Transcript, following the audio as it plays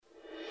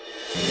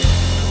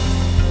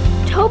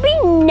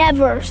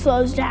never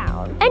slows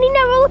down. And he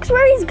never looks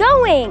where he's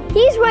going.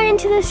 He's run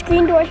into the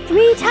screen door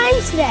 3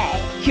 times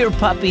today. Your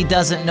puppy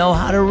doesn't know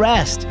how to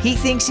rest. He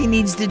thinks he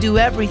needs to do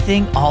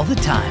everything all the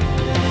time.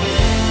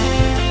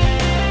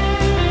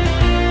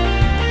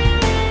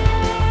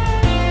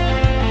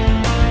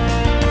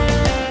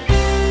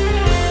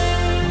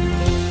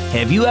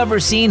 Have you ever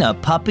seen a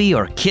puppy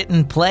or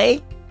kitten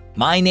play?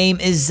 My name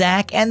is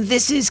Zach, and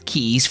this is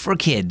Keys for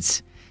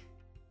Kids.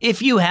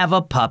 If you have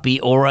a puppy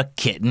or a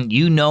kitten,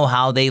 you know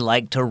how they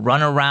like to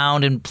run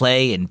around and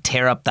play and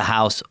tear up the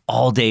house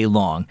all day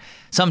long.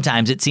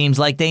 Sometimes it seems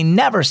like they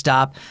never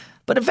stop,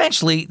 but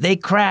eventually they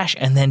crash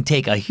and then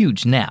take a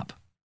huge nap.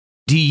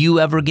 Do you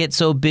ever get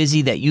so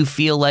busy that you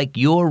feel like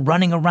you're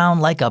running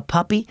around like a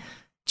puppy?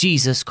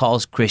 Jesus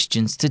calls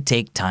Christians to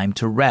take time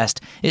to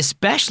rest,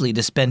 especially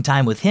to spend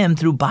time with Him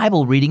through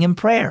Bible reading and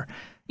prayer.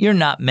 You're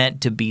not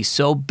meant to be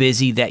so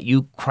busy that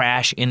you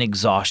crash in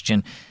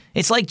exhaustion.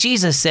 It's like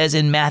Jesus says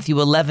in Matthew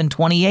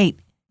 11:28,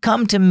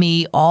 "Come to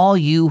me, all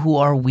you who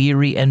are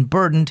weary and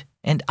burdened,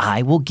 and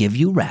I will give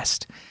you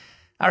rest."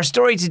 Our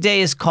story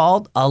today is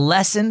called A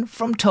Lesson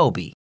from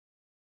Toby.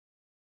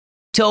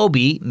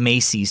 Toby,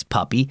 Macy's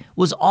puppy,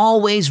 was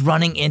always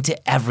running into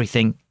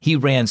everything. He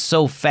ran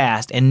so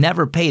fast and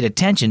never paid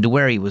attention to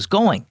where he was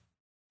going.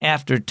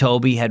 After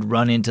Toby had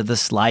run into the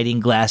sliding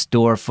glass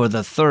door for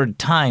the 3rd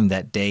time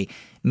that day,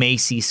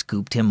 Macy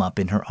scooped him up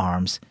in her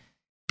arms.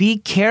 "Be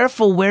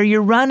careful where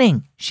you're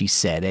running," she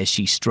said as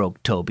she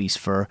stroked Toby's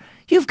fur.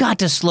 "You've got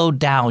to slow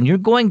down. You're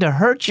going to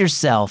hurt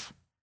yourself."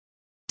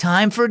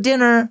 "Time for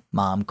dinner,"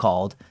 Mom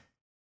called.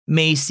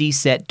 Macy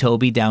set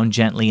Toby down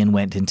gently and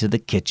went into the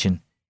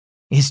kitchen.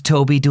 "Is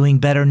Toby doing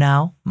better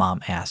now?"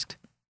 Mom asked.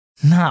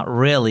 "Not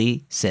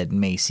really," said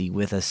Macy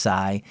with a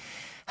sigh.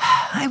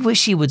 "I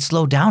wish he would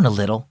slow down a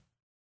little."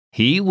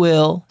 "He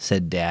will,"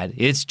 said Dad.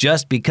 "It's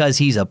just because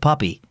he's a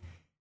puppy."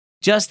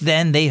 Just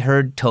then they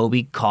heard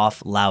Toby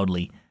cough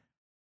loudly.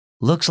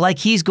 "Looks like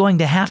he's going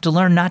to have to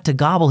learn not to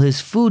gobble his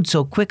food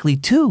so quickly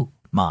too,"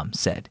 Mom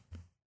said.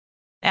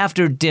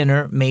 After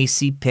dinner,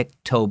 Macy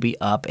picked Toby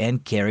up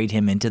and carried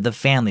him into the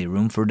family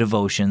room for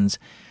devotions.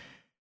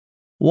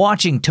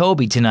 "Watching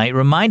Toby tonight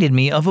reminded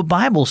me of a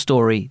Bible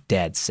story,"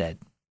 Dad said.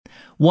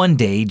 One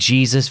day,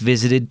 Jesus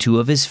visited 2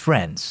 of his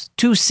friends,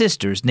 2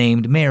 sisters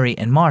named Mary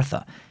and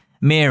Martha.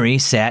 Mary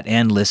sat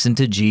and listened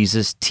to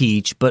Jesus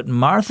teach, but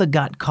Martha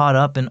got caught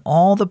up in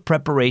all the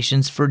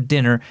preparations for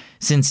dinner,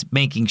 since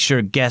making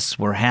sure guests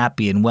were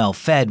happy and well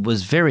fed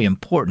was very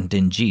important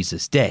in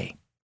Jesus' day.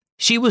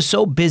 She was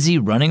so busy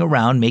running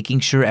around making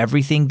sure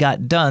everything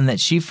got done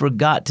that she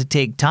forgot to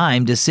take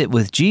time to sit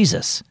with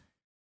Jesus.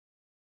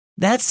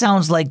 "That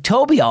sounds like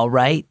Toby all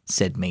right,"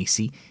 said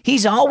Macy.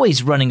 "He's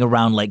always running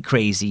around like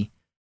crazy."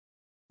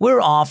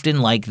 "We're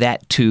often like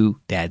that too,"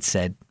 Dad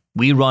said.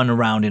 "We run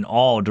around in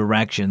all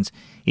directions.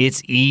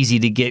 It's easy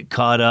to get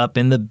caught up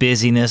in the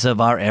busyness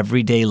of our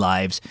everyday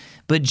lives.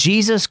 But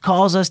Jesus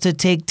calls us to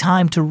take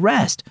time to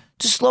rest,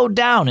 to slow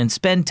down and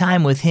spend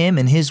time with Him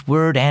in His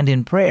Word and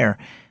in prayer.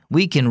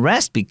 We can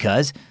rest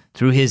because,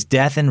 through His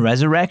death and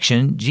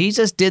resurrection,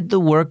 Jesus did the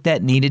work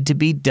that needed to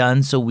be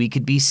done so we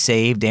could be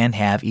saved and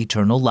have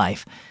eternal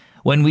life.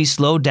 When we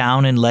slow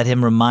down and let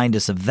Him remind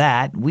us of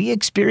that, we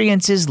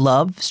experience His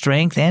love,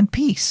 strength, and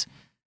peace."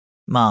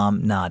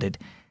 Mom nodded.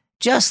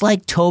 "Just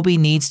like Toby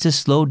needs to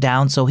slow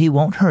down so he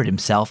won't hurt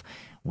himself,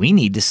 we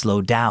need to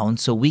slow down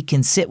so we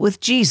can sit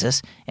with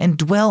Jesus and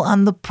dwell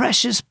on the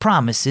precious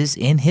promises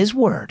in His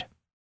Word."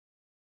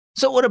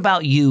 So what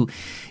about you?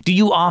 Do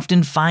you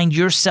often find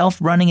yourself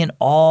running in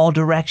all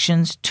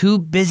directions, too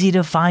busy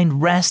to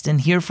find rest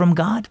and hear from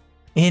God?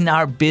 In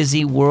our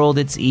busy world,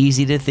 it's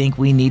easy to think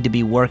we need to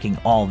be working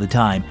all the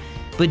time.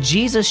 But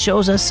Jesus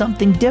shows us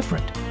something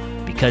different.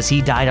 Because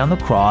He died on the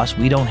cross,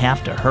 we don't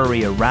have to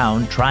hurry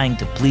around trying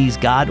to please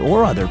God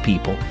or other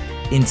people.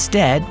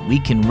 Instead, we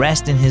can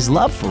rest in His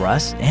love for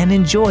us and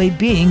enjoy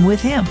being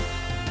with Him.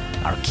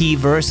 Our key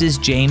verse is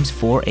James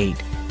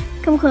 4:8.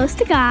 Come close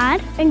to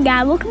God, and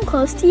God will come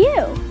close to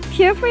you.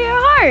 Pure for your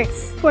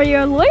hearts, for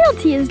your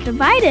loyalty is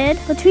divided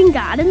between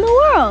God and the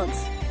world.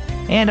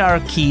 And our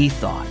key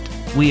thought,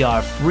 we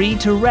are free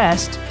to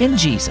rest in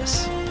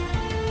Jesus.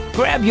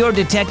 Grab your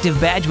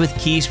detective badge with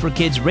Keys for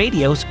Kids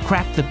Radio's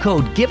Crack the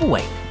Code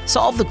giveaway.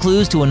 Solve the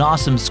clues to an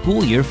awesome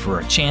school year for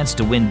a chance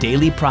to win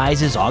daily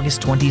prizes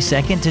August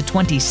 22nd to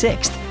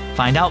 26th.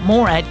 Find out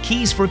more at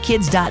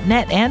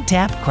keysforkids.net and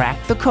tap Crack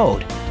the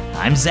Code.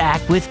 I'm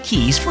Zach with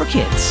Keys for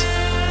Kids.